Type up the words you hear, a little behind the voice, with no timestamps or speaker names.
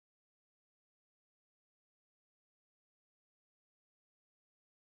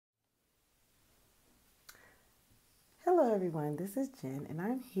Hello everyone, this is Jen and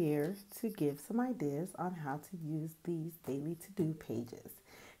I'm here to give some ideas on how to use these daily to-do pages.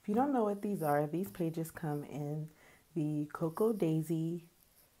 If you don't know what these are, these pages come in the Cocoa Daisy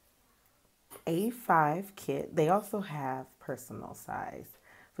A5 kit. They also have personal size,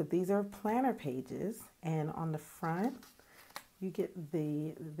 but these are planner pages, and on the front you get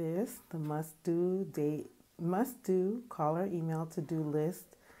the must do, call or email, to-do list,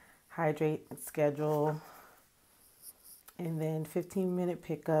 hydrate, schedule, and then 15-minute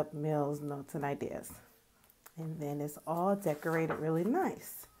pickup, meals, notes, and ideas. And then it's all decorated really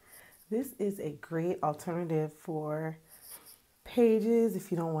nice. This is a great alternative for pages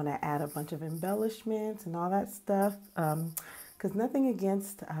if you don't want to add a bunch of embellishments and all that stuff. Because nothing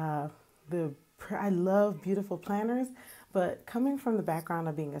against I love beautiful planners, but coming from the background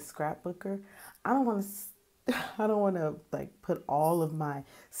of being a scrapbooker, I don't want to I don't want to like put all of my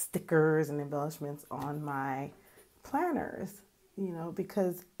stickers and embellishments on my planners,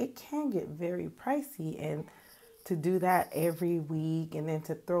 because it can get very pricey, and to do that every week and then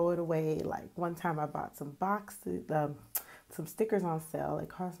to throw it away. Like one time I bought some boxes, some stickers on sale. It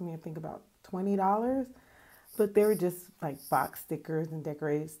cost me, I think, about $20, but they were just like box stickers and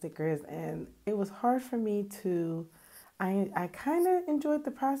decorated stickers, and it was hard for me to. I kind of enjoyed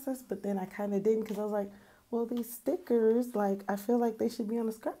the process, but then I kind of didn't, because I was like, well, these stickers, like, I feel like they should be on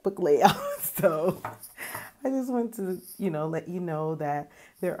a scrapbook layout. So I just want to, let you know that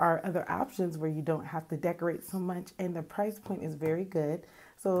there are other options where you don't have to decorate so much, and the price point is very good.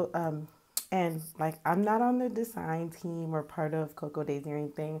 So, and like, I'm not on the design team or part of Cocoa Daisy or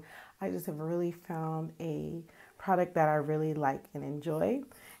anything. I just have really found a product that I really like and enjoy.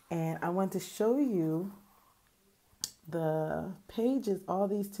 And I want to show you the pages, all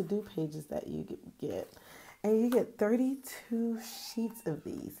these to-do pages that you get. And you get 32 sheets of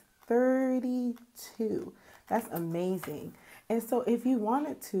these. 32. That's amazing. And so if you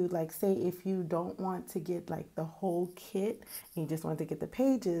wanted to, like, say if you don't want to get like the whole kit and you just want to get the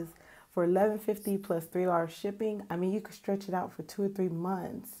pages, for $11.50 plus $3 shipping, I mean, you could stretch it out for 2 or 3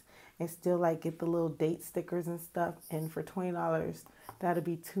 months and still like get the little date stickers and stuff. And for $20, that'll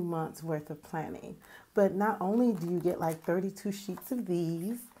be 2 months worth of planning. But not only do you get like 32 sheets of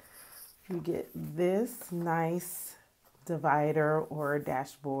these, you get this nice divider or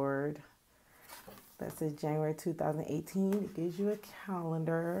dashboard that says January 2018. It gives you a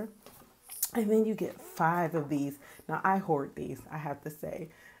calendar. And then you get 5 of these. Now, I hoard these, I have to say.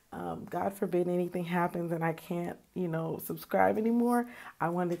 God forbid anything happens and I can't, subscribe anymore. I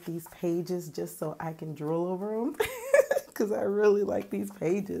wanted these pages just so I can drool over them, because I really like these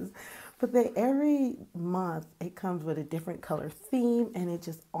pages. But every month it comes with a different color theme, and it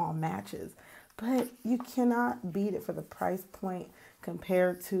just all matches. But you cannot beat it for the price point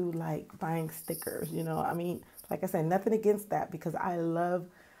compared to like buying stickers. I mean, like I said, nothing against that, because I love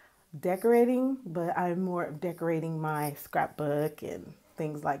decorating, but I'm more of decorating my scrapbook and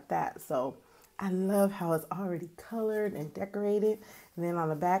things like that. So I love how it's already colored and decorated. And then on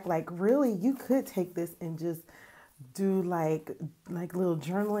the back, like, really, you could take this and just do like little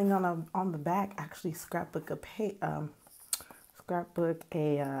journaling on the back. Actually, scrapbook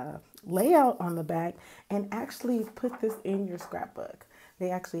a layout on the back, and actually put this in your scrapbook.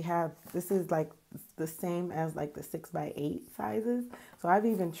 They actually have, this is like the same as like the 6x8 sizes. So I've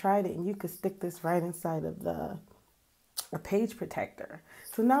even tried it, and you could stick this right inside of a page protector.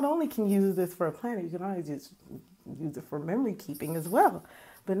 So not only can you use this for a planner, you can always just use it for memory keeping as well.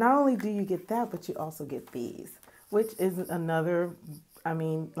 But not only do you get that, but you also get these, which is another, I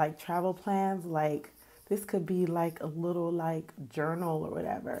mean, like travel plans, like this could be like a little like journal or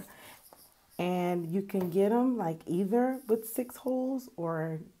whatever. And you can get them like either with 6 holes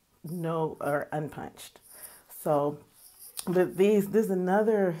or no, or unpunched. So, but this is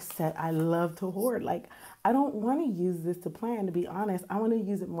another set I love to hoard. Like, I don't want to use this to plan, to be honest. I want to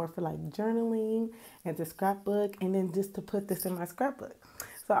use it more for like journaling and to scrapbook, and then just to put this in my scrapbook.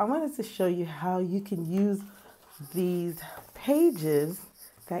 So I wanted to show you how you can use these pages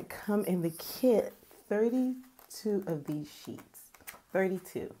that come in the kit. 32 of these sheets.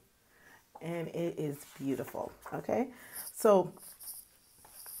 32. And it is beautiful. Okay, so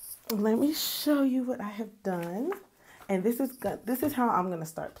let me show you what I have done. And this is how I'm gonna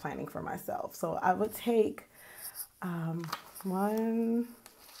start planning for myself. So I would take 1,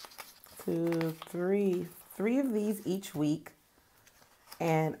 2, 3 of these each week,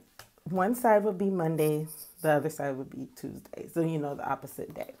 and one side would be Monday, the other side would be Tuesday. So the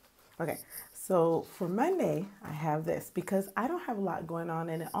opposite day. Okay, so for Monday, I have this because I don't have a lot going on,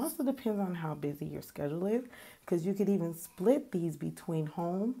 and it also depends on how busy your schedule is, because you could even split these between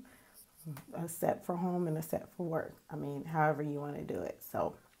home a set for home and a set for work. I mean, however you want to do it.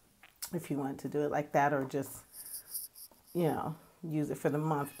 So if you want to do it like that, or just, you know, use it for the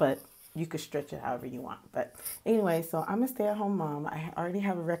month, but you could stretch it however you want. But anyway, so I'm a stay-at-home mom. I already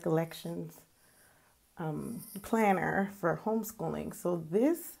have a recollections planner for homeschooling. So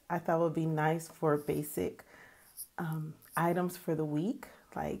this I thought would be nice for basic items for the week,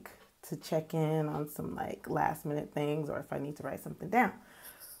 like to check in on some like last minute things, or if I need to write something down.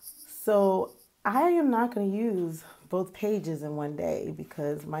 So I am not going to use both pages in one day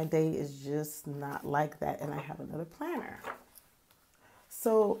because my day is just not like that, and I have another planner.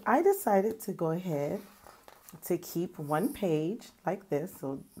 So I decided to go ahead to keep one page like this.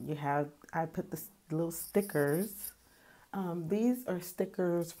 So I put the little stickers. These are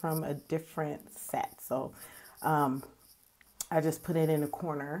stickers from a different set. So I just put it in a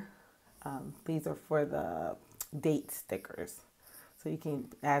corner. These are for the date stickers. So you can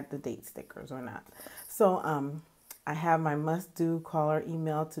add the date stickers or not. So I have my must-do, caller,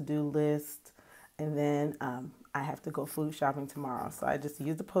 email, to-do list, and then I have to go food shopping tomorrow. So I just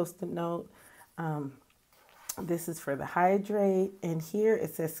use the Post-it note. This is for the hydrate, and here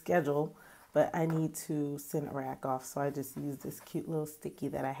it says schedule, but I need to send a rack off. So I just use this cute little sticky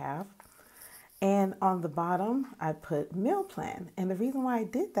that I have. And on the bottom, I put meal plan. And the reason why I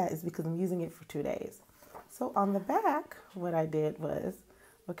did that is because I'm using it for 2 days. So on the back, what I did was,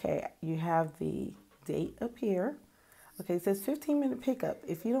 okay, you have the date up here. Okay, it says 15-minute pickup.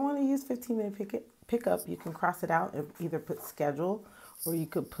 If you don't want to use 15-minute pickup, you can cross it out and either put schedule, or you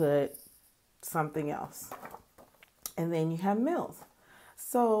could put something else. And then you have meals.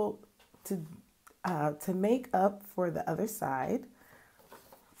 So to make up for the other side,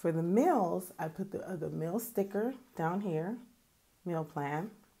 for the meals, I put the other meal sticker down here, meal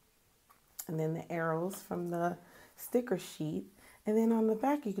plan, and then the arrows from the sticker sheet. And then on the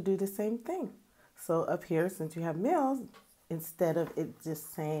back, you could do the same thing. So up here, since you have meals, instead of it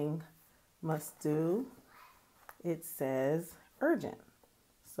just saying must do, it says urgent.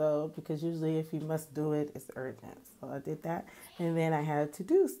 So because usually if you must do it, it's urgent. So I did that. And then I had to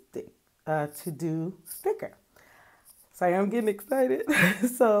do sticker. Sorry, I'm getting excited.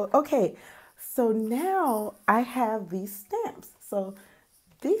 So, okay. So now I have these stamps. So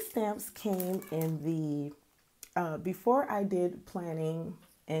these stamps came in the, before I did planning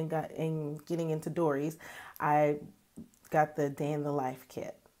and getting into Dory's, I got the Day in the Life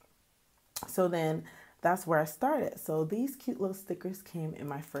kit. So then that's where I started. So these cute little stickers came in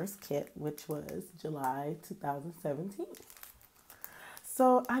my first kit, which was July 2017.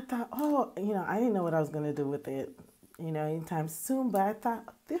 So I thought, oh, I didn't know what I was going to do with it, anytime soon, but I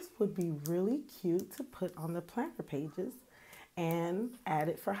thought this would be really cute to put on the planner pages and add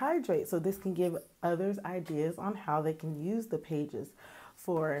it for Hydrate. So this can give others ideas on how they can use the pages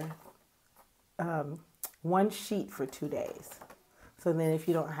for one sheet for 2 days. So then if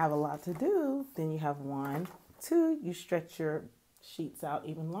you don't have a lot to do, then you have 1, 2, you stretch your sheets out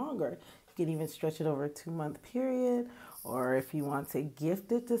even longer. You can even stretch it over a 2-month period, or if you want to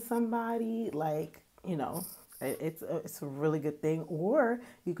gift it to somebody, it's a really good thing, or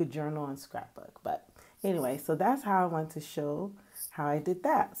you could journal and scrapbook. But anyway, so that's how I want to show how I did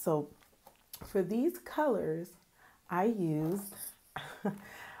that. So for these colors, I used,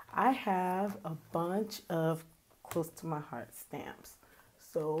 I have a bunch of close to my heart stamps.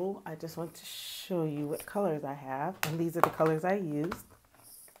 So I just want to show you what colors I have, and these are the colors I used.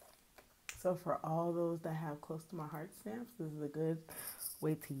 So for all those that have close to my heart stamps, this is a good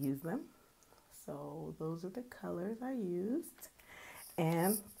way to use them. So those are the colors I used,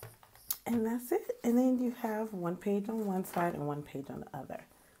 and that's it. And then you have one page on one side and one page on the other.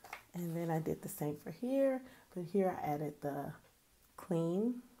 And then I did the same for here, but here I added the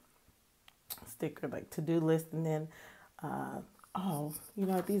clean sticker, like to-do list, and then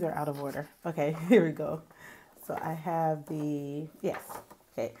these are out of order. Okay, here we go. So I have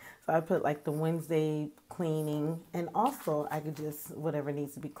okay, so I put like the Wednesday cleaning, and also I could just, whatever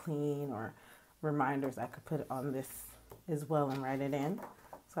needs to be clean or reminders, I could put it on this as well and write it in.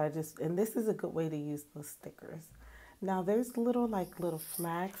 So and this is a good way to use those stickers. Now there's little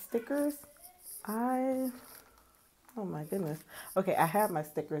flag stickers. Oh my goodness. Okay, I have my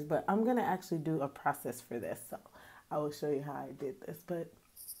stickers, but I'm gonna actually do a process for this. So I will show you how I did this, but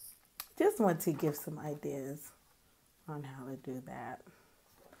just want to give some ideas on how to do that.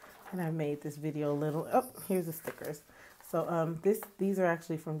 And I made this video a little, here's the stickers. So these are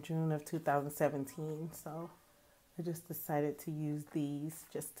actually from June of 2017. So I just decided to use these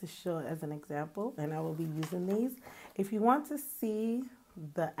just to show as an example, and I will be using these. If you want to see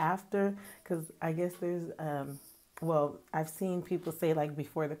the after, because I guess there's well, I've seen people say like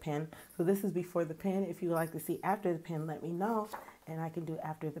before the pin. So this is before the pin. If you would like to see after the pin, let me know. And I can do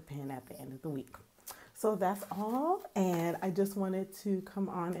after the pin at the end of the week. So that's all. And I just wanted to come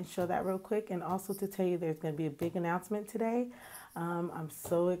on and show that real quick. And also to tell you there's going to be a big announcement today. I'm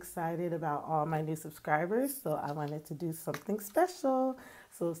so excited about all my new subscribers. So I wanted to do something special.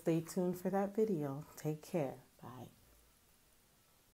 So stay tuned for that video. Take care. Bye.